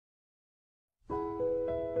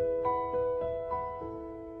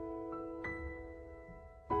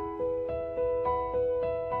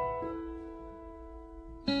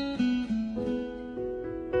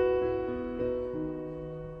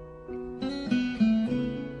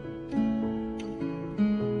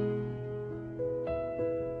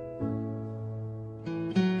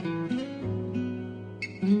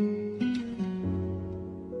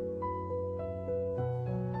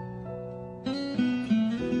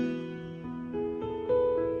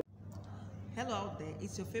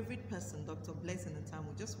It's your favorite person, Dr. Blessing and Tamu,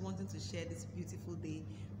 just wanting to share this beautiful day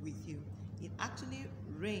with you. It actually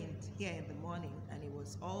rained here in the morning and it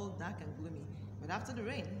was all dark and gloomy. But after the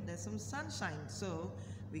rain, there's some sunshine. So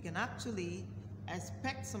we can actually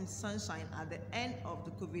expect some sunshine at the end of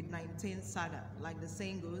the COVID-19 saga. Like the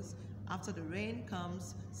saying goes, after the rain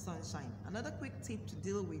comes sunshine. Another quick tip to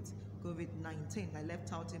deal with COVID-19 I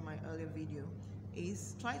left out in my earlier video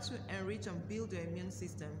is try to enrich and build your immune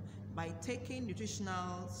system by taking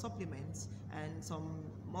nutritional supplements and some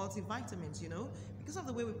multivitamins. Because of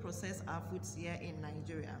the way we process our foods here in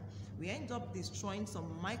Nigeria, we end up destroying some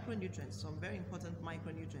micronutrients, some very important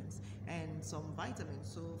micronutrients, and some vitamins.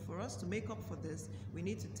 So for us to make up for this, we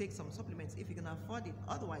need to take some supplements if you can afford it.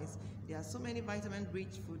 Otherwise, there are so many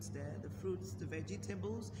vitamin-rich foods there, the fruits, the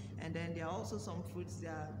vegetables, and then there are also some fruits that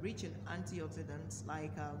are rich in antioxidants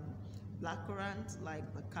like blackcurrant, like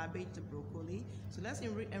the cabbage, the broccoli. So let's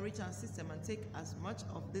enrich our system and take as much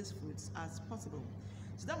of these foods as possible.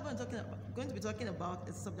 So now I'm going to be talking about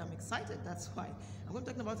a subject. I'm excited, that's why. I'm going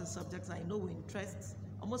to be talking about a subject I know will interest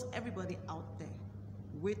almost everybody out there: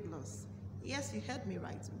 weight loss. Yes, you heard me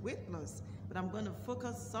right, weight loss. But I'm going to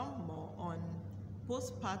focus some more on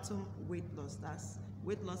postpartum weight loss. That's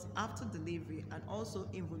weight loss after delivery and also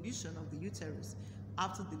involution of the uterus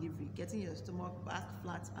after delivery, getting your stomach back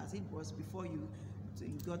flat as it was before you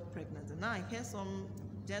got pregnant. And now I hear some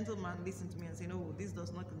gentleman listen to me and say, no, this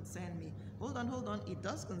does not concern me. Hold on, it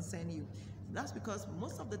does concern you. That's because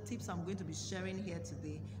most of the tips I'm going to be sharing here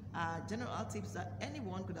today are general tips that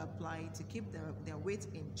anyone could apply to keep their weight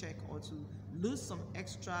in check or to lose some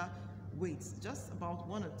extra weight. Just about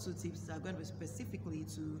one or two tips that are going to be specifically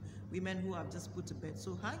to women who have just put to bed.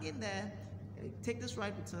 So hang in there, take this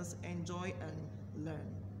ride with us, enjoy and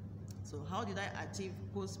learn. So how did I achieve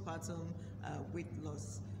postpartum weight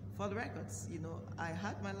loss? For the records, I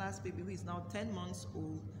had my last baby, who is now 10 months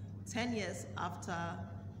old, 10 years after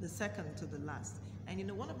the second to the last.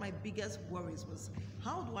 And one of my biggest worries was,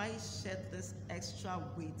 how do I shed this extra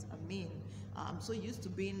weight? I mean, I'm so used to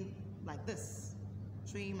being like this,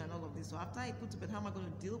 trim and all of this. So after I put to bed, how am I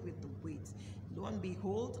going to deal with the weight? Lo and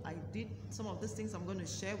behold, I did some of these things I'm going to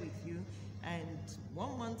share with you. And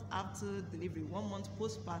 1 month after delivery, 1 month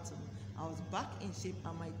postpartum, I was back in shape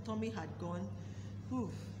and my tummy had gone,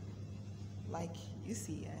 like you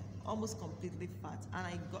see, almost completely fat. And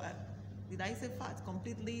I got, did I say fat?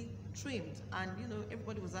 Completely trimmed. And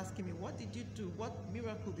everybody was asking me, what did you do? What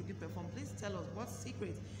miracle did you perform? Please tell us, what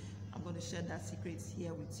secret? I'm going to share that secret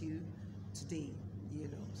here with you today.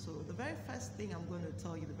 So the very first thing I'm going to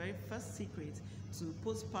tell you, the very first secret to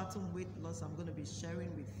postpartum weight loss I'm going to be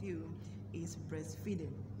sharing with you is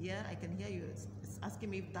breastfeeding. Yeah, I can hear you asking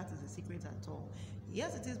me if that is a secret at all.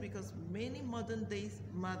 Yes, it is, because many modern day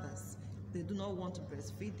mothers, they do not want to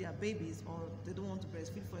breastfeed their babies, or they don't want to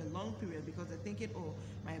breastfeed for a long period because they're thinking, oh,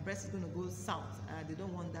 my breast is going to go south. They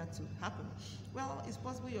don't want that to happen. Well, it's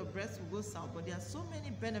possible your breast will go south, but there are so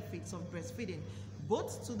many benefits of breastfeeding,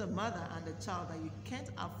 both to the mother and the child, that you can't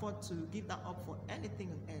afford to give that up for anything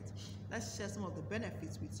on earth. Let's share some of the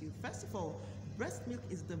benefits with you. First of all, breast milk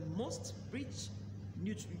is the most rich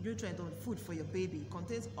nutrient or food for your baby. It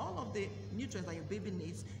contains all of the nutrients that your baby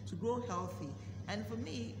needs to grow healthy. And for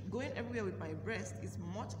me, going everywhere with my breast is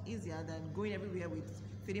much easier than going everywhere with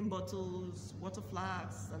feeding bottles, water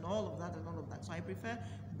flasks, and all of that. So I prefer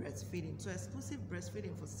breastfeeding. So exclusive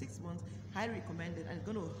breastfeeding for 6 months, highly recommended, and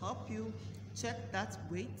it's going to help you check that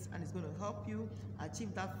weight, and it's going to help you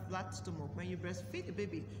achieve that flat stomach. When you breastfeed the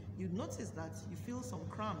baby, you notice that you feel some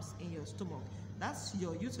cramps in your stomach. That's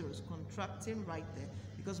your uterus contracting right there,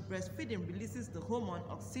 because breastfeeding releases the hormone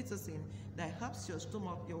oxytocin that helps your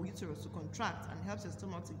stomach, your uterus, to contract and helps your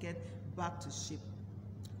stomach to get back to shape.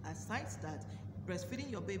 Aside that,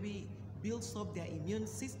 breastfeeding your baby builds up their immune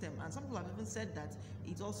system, and some people have even said that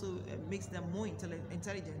it also makes them more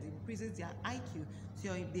intelligent, increases their IQ.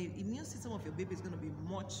 So the immune system of your baby is going to be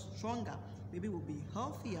much stronger. Baby will be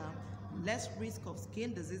healthier, less risk of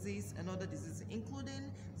skin diseases and other diseases,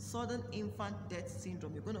 including sudden infant death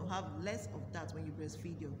syndrome. You're going to have less of that when you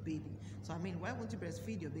breastfeed your baby. So why won't you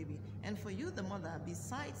breastfeed your baby? And for you, the mother,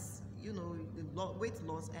 besides the weight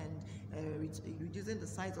loss and reducing the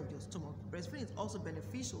size of your stomach, breastfeeding is also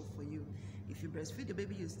beneficial for you. If you breastfeed your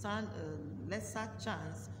baby, you stand a lesser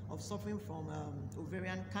chance of suffering from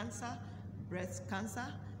ovarian cancer, breast cancer,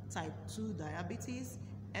 type 2 diabetes,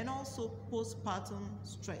 and also postpartum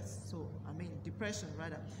stress. So depression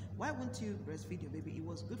rather. Why won't you breastfeed your baby? It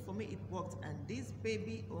was good for me, it worked. And this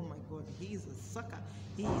baby, oh my God, he is a sucker.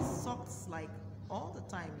 He sucks like all the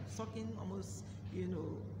time, sucking almost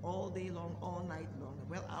all day long, all night long.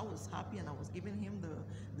 Well, I was happy, and I was giving him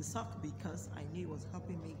the suck because I knew it was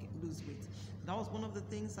helping me lose weight. That was one of the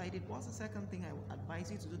things I did. What's the second thing I would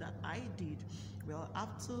advise you to do that I did? Well,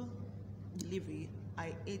 after delivery,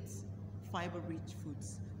 I ate fiber-rich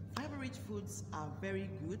foods. Fiber-rich foods are very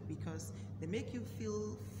good because they make you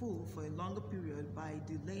feel full for a longer period by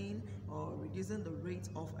delaying or reducing the rate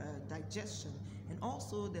of digestion, and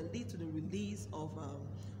also they lead to the release of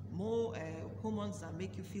more hormones that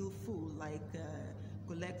make you feel full, like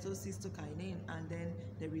cholecystokinin, and then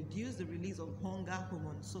they reduce the release of hunger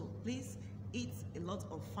hormones. So please eat a lot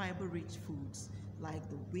of fiber-rich foods like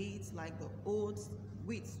the wheat, like the oats.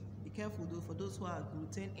 Wheat, be careful though, for those who are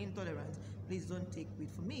gluten intolerant, please don't take wheat.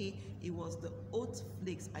 For me, it was the oat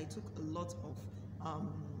flakes. I took a lot of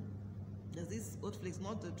there's this oat flakes,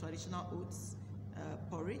 not the traditional oats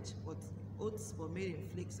porridge, but oats were made in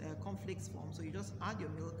flakes, cornflakes form. So you just add your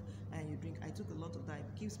milk and you drink. I took a lot of that.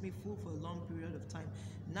 It keeps me full for a long period of time.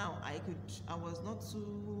 Now I was not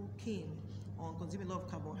too keen on consuming a lot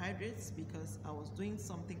of carbohydrates because I was doing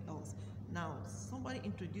something else. Now somebody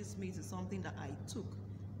introduced me to something that I took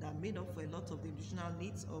that made up for a lot of the nutritional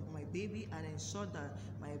needs of my baby and ensured that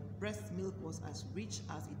my breast milk was as rich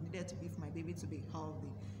as it needed to be for my baby to be healthy.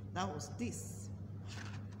 That was this.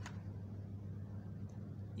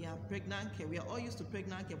 Yeah, pregnant care. We are all used to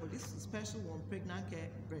pregnant care, but this is a special one, pregnant care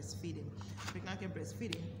breastfeeding. Pregnant care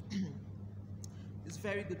breastfeeding is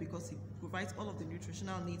very good because it provides all of the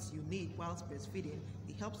nutritional needs you need whilst breastfeeding.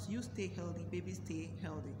 It helps you stay healthy, baby stay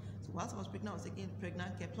healthy. So whilst I was pregnant, I was taking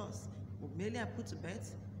pregnant care plus. But mainly I put to bed.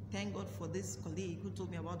 Thank God for this colleague who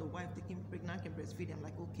told me about the wife taking pregnant care breastfeeding. I'm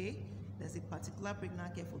like, okay, there's a particular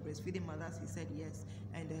pregnant care for breastfeeding mothers. He said yes,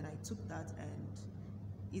 and then I took that, and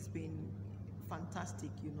it's been fantastic.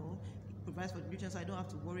 You know, it provides for the nutrients, so I don't have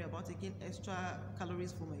to worry about taking extra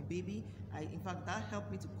calories for my baby. In fact, that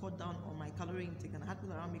helped me to cut down on my calorie intake, and I had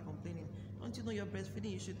people around me complaining, don't you know you're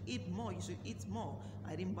breastfeeding, you should eat more, you should eat more.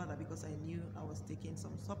 I didn't bother because I knew I was taking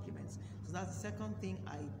some supplements. So that's the second thing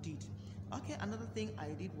I did. Okay, another thing I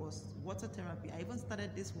did was water therapy. I even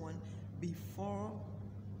started this one before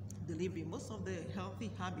delivery. Most of the healthy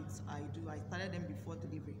habits I do, I started them before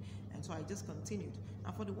delivery, and so I just continued.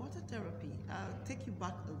 And for the water therapy, I'll take you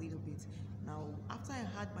back a little bit. Now, after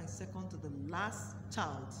I had my second to the last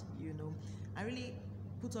child, you know, I really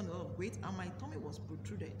put on a lot of weight and my tummy was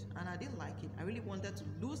protruded and I didn't like it. I really wanted to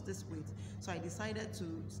lose this weight, so I decided to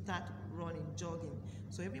start running, jogging.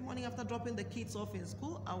 So every morning after dropping the kids off in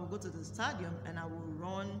school, I will go to the stadium and I will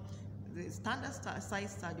run the standard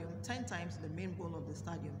size stadium 10 times the main bowl of the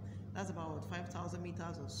stadium. That's about 5,000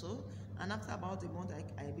 meters or so. And after about a month,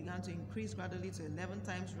 I began to increase gradually to 11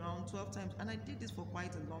 times round, 12 times, and I did this for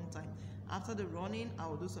quite a long time. After the running, I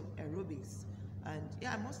would do some aerobics, and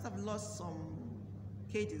yeah, I must have lost some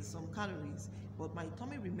kgs, some calories, but my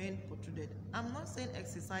tummy remained protruded. I'm not saying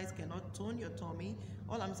exercise cannot tone your tummy.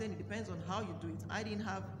 All I'm saying, it depends on how you do it. I didn't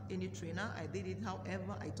have any trainer. I did it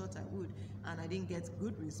however I thought I would, and I didn't get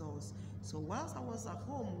good results. So whilst I was at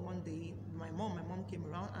home one day, my mom came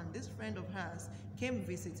around, and this friend of hers came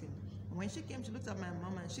visiting. And when she came, she looked at my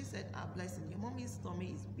mom and she said, blessing, your mommy's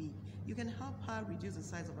tummy is big. You can help her reduce the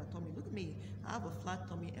size of her tummy. Look at me, I have a flat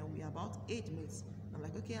tummy and we're about 8 mates. I'm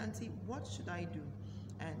like, okay, auntie, what should I do?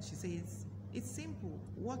 And she says, it's simple,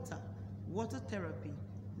 water therapy.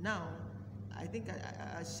 Now, I think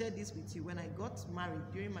I shared this with you. When I got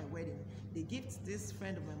married during my wedding, the gift this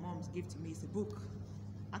friend of my mom's gave to me is a book.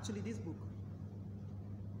 Actually, this book,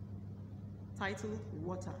 titled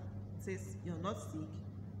Water. It says, you're not sick,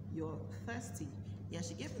 you're thirsty. Yeah,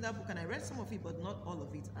 she gave me that book and I read some of it, but not all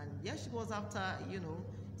of it. And yeah, she was, after,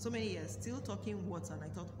 so many years, still talking water, and I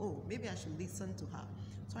thought, oh, maybe I should listen to her.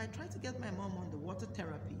 So I tried to get my mom on the water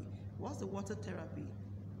therapy. What's the water therapy?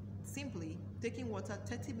 Simply taking water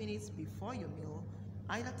 30 minutes before your meal,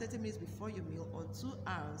 either 30 minutes before your meal or 2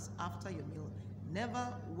 hours after your meal,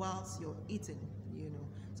 never whilst you're eating,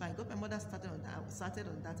 So I got my mother started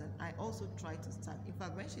on that, and I also tried to start. In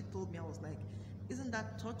fact, when she told me, I was like, isn't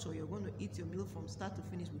that torture? You're going to eat your meal from start to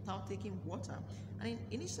finish without taking water. And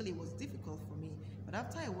initially it was difficult for me, but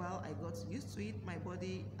after a while I got used to it. My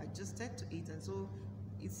body adjusted to it, and so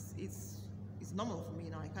it's normal for me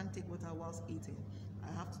now. I can't take water whilst eating.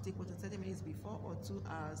 I have to take water 30 minutes before or 2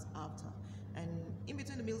 hours after. And in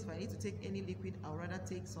between the meals, if I need to take any liquid, I'll rather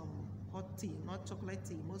take some hot tea, not chocolate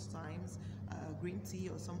tea most times, green tea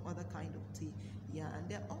or some other kind of tea. Yeah, and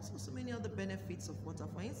there are also so many other benefits of water.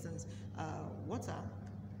 For instance, water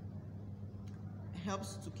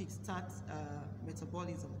helps to kickstart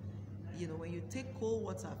metabolism. When you take cold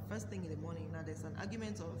water first thing in the morning, now there's an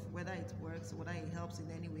argument of whether it works, whether it helps in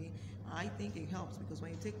any way. I think it helps because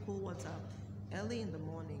when you take cold water early in the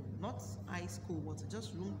morning, not ice cold water,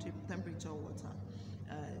 just room temperature water.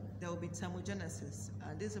 There will be thermogenesis,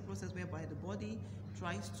 and this is a process whereby the body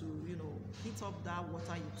tries to, heat up that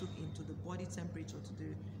water you took into the body temperature to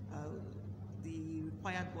the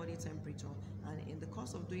required body temperature. And in the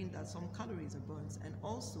course of doing that, some calories are burnt, and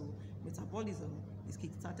also metabolism is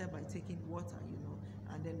kick-started by taking water,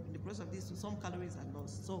 and then in the process of this, some calories are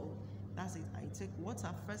lost. So that's it. I take water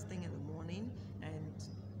first thing in the morning and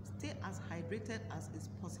stay as hydrated as is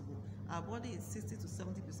possible. Our body is 60 to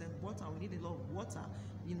 70% water. We need a lot of water,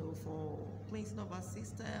 for cleansing of our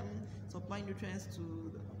system, supplying nutrients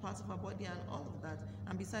to parts of our body and all of that.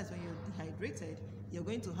 And besides, when you're dehydrated, you're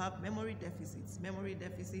going to have memory deficits. You're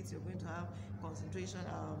going to have concentration,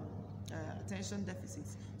 attention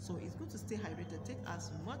deficits. So it's good to stay hydrated. Take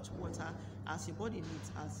as much water as your body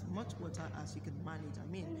needs, as much water as you can manage.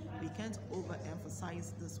 We can't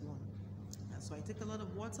overemphasize this one. So I take a lot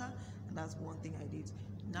of water, and that's one thing I did.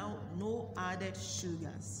 Now, no added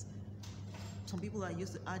sugars. Some people are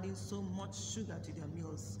used to adding so much sugar to their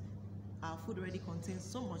meals. Our food already contains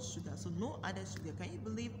so much sugar, so no added sugar. Can you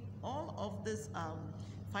believe all of these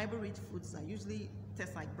fiber-rich foods that usually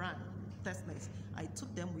taste like bran, tasteless? I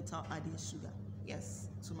took them without adding sugar. Yes,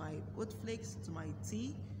 to my oat flakes, to my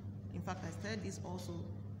tea. In fact, I started this also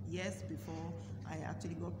years before I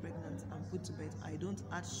actually got pregnant and put to bed. I don't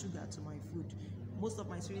add sugar to my food. Most of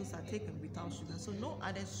my cereals are taken without sugar, so no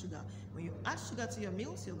added sugar. When you add sugar to your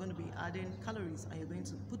meals, you're going to be adding calories and you're going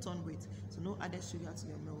to put on weight. So no added sugar to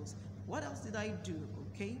your meals. What else did I do?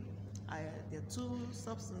 Okay, there are two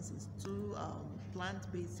substances, two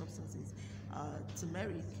plant-based substances,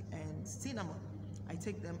 turmeric and cinnamon. I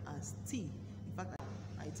take them as tea. In fact,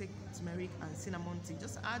 I take turmeric and cinnamon tea.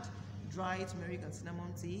 Just add dry turmeric and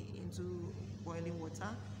cinnamon tea into boiling water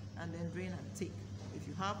and then drain and take. If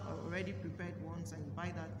you have already prepared ones and you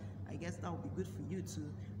buy that, I guess that would be good for you too.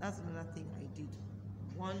 That's another thing I did.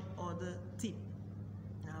 One other tip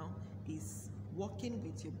now is working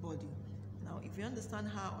with your body. Now, if you understand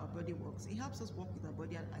how our body works, it helps us work with our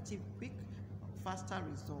body and achieve quick, faster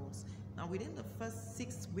results. Now, within the first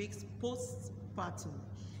 6 weeks postpartum,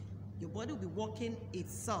 your body will be working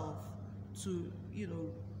itself to,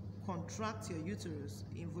 contract your uterus.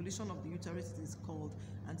 Involution of the uterus is called.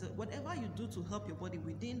 And so whatever you do to help your body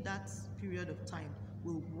within that period of time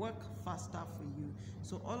will work faster for you.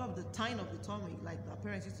 So all of the tying of the tummy, like the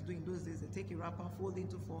parents used to do in those days, they take a wrapper, fold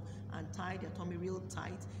into four, and tie their tummy real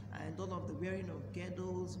tight, and all of the wearing of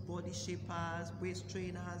girdles, body shapers, waist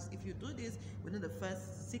trainers. If you do this within the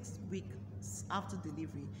first 6 weeks after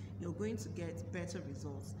delivery, you're going to get better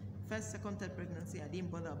results. First, second, third pregnancy, I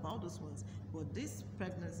didn't bother about those ones. But this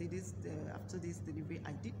pregnancy, after this delivery,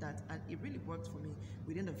 I did that, and it really worked for me.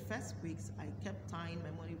 Within the first weeks, I kept tying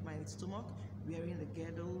my stomach, wearing the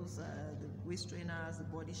girdles, the waist trainers, the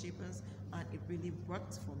body shapers, and it really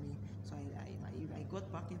worked for me. So I got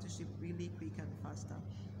back into shape really quick and faster.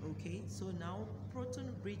 Okay, so now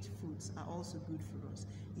protein-rich foods are also good for us.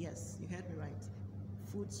 Yes, you heard me right.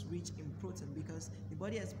 Foods rich in protein, because the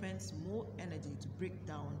body expends more energy to break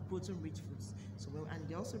down protein-rich foods. So, and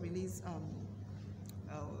they also release,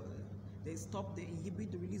 they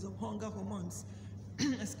inhibit the release of hunger hormones.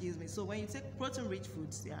 Excuse me. So when you take protein-rich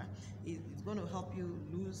foods, it's going to help you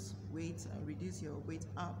lose weight and reduce your weight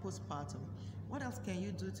postpartum. What else can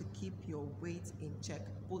you do to keep your weight in check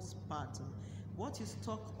postpartum? What you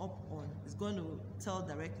stock up on is going to tell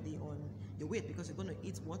directly on your weight, because you're going to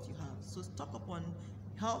eat what you have. So stock up on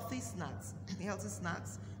healthy snacks. Healthy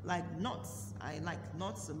snacks like nuts. I like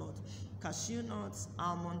nuts a lot. Cashew nuts,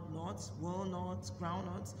 almond nuts, walnuts,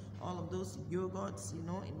 groundnuts, all of those yogurts,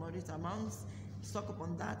 in moderate amounts. Stock up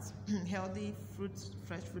on that. Healthy fruits,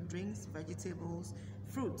 fresh fruit drinks, vegetables,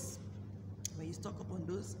 fruits. When you stock up on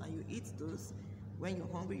those and you eat those, when you're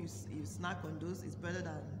hungry, you snack on those. It's better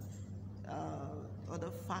than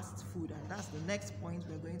other fast food. And that's the next point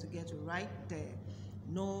we're going to get to right there.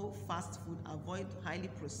 No fast food. Avoid highly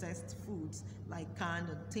processed foods like canned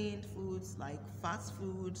and tinned foods, like fast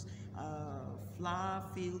foods,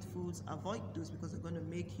 flour-filled foods. Avoid those, because they're going to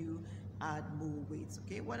make you add more weight.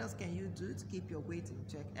 Okay, what else can you do to keep your weight in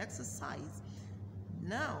check? Exercise.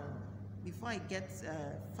 Now, before I get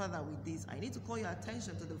further with this, I need to call your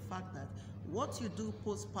attention to the fact that what you do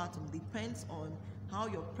postpartum depends on how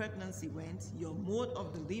your pregnancy went, your mode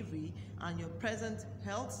of delivery, and your present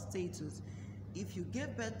health status. If you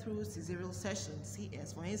gave birth through cesarean section,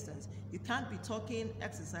 CS for instance, you can't be talking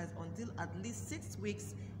exercise until at least 6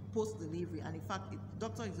 weeks post-delivery. And in fact, the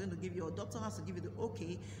doctor is going to give you, or doctor has to give you the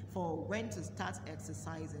okay for when to start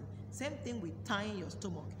exercising. Same thing with tying your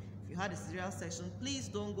stomach. If you had a cesarean section, please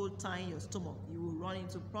don't go tying your stomach. You will run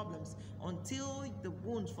into problems until the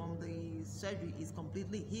wound from the surgery is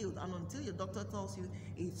completely healed, and until your doctor tells you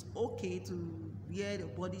it's okay to wear the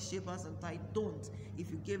body shapers and tie. Don't. If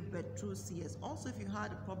you gave birth through CS. Also, if you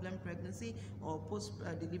had a problem pregnancy or post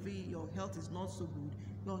delivery, your health is not so good,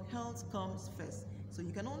 your health comes first. So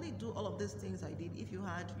you can only do all of these things I did if you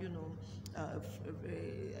had, a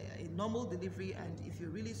normal delivery, and if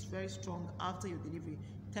you're really very strong after your delivery.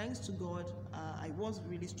 Thanks to God, I was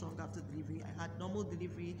really strong after delivery. I had normal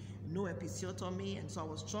delivery, no episiotomy, and so I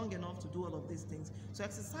was strong enough to do all of these things. So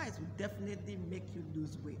exercise will definitely make you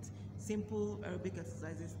lose weight. Simple aerobic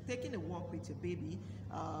exercises, taking a walk with your baby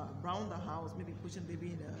around the house, maybe pushing baby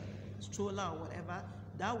in a stroller or whatever,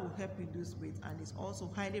 that will help you lose weight, and it's also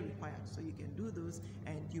highly required. So you can do those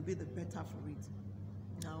and you'll be the better for it.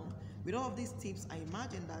 Now, with all of these tips, I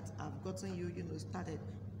imagine that I've gotten you, started.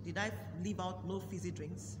 Did I leave out no fizzy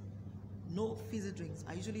drinks? No fizzy drinks.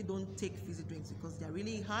 I usually don't take fizzy drinks because they're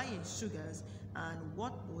really high in sugars, and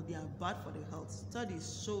they are bad for the health.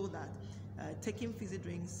 Studies show that taking fizzy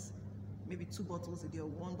drinks, maybe 2 bottles a day or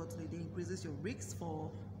 1 bottle a day, increases your risks for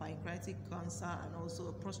pancreatic cancer and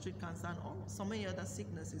also prostate cancer and so many other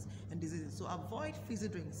sicknesses and diseases. So avoid fizzy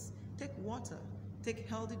drinks. Take water. Take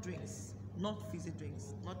healthy drinks, not fizzy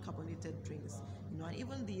drinks, not carbonated drinks. And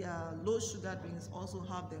even the low sugar drinks also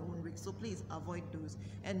have their own risks. So please avoid those.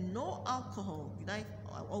 And no alcohol. I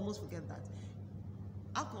almost forget that.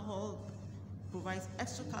 Alcohol provides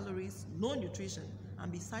extra calories, no nutrition,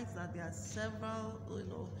 and besides that, there are several,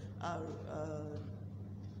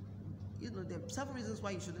 there are several reasons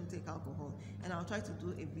why you shouldn't take alcohol, and I'll try to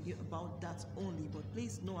do a video about that only. But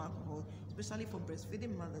please, no alcohol, especially for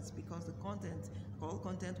breastfeeding mothers, because the alcohol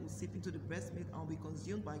content will seep into the breast milk and will be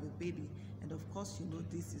consumed by your baby, and of course,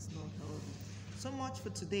 this is not healthy. So much for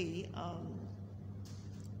today.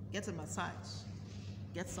 Get a massage.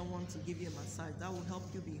 Get someone to give you a massage. That will help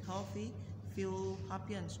you be healthy, feel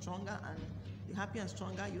happy and stronger, and the happier and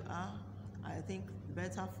stronger you are, I think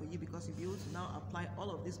better for you, because you'll be able to now apply all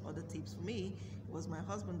of these other tips. For me, it was my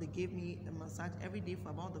husband that gave me a massage every day for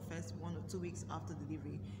about the first 1 or 2 weeks after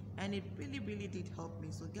delivery, and it really, really did help me.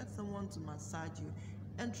 So get someone to massage you,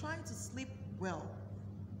 and try to sleep well.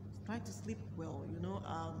 Try to sleep well.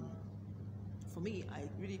 For me, I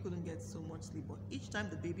really couldn't get so much sleep, but each time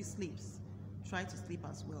the baby sleeps, try to sleep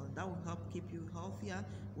as well. That will help keep you healthier,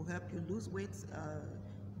 will help you lose weight.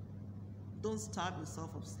 Don't starve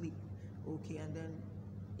yourself of sleep. Okay, and then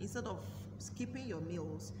instead of skipping your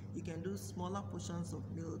meals, you can do smaller portions of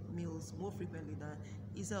meals more frequently.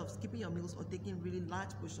 Instead of skipping your meals or taking really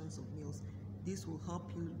large portions of meals, this will help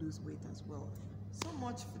you lose weight as well. So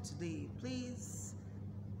much for today. Please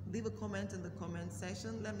leave a comment in the comment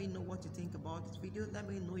section. Let me know what you think about this video. Let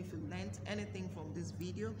me know if you learned anything from this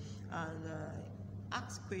video, and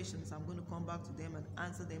ask questions. I'm going to come back to them and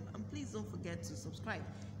answer them. And please don't forget to subscribe.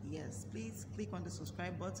 Yes, please click on the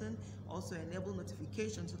subscribe button. Also enable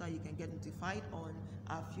notifications so that you can get notified on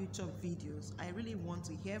our future videos. I really want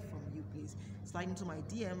to hear from you. Please slide into my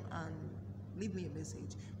DM and leave me a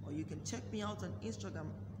message, or you can check me out on Instagram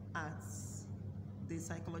at The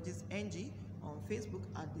Psychologist NG, on Facebook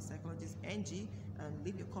at The Psychologist NG, and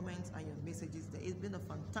leave your comments and your messages. It's been a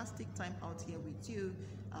fantastic time out here with you.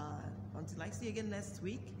 Until I see you again next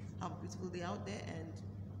week, have a beautiful day out there, and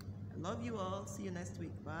I love you all. See you next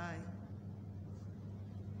week. Bye.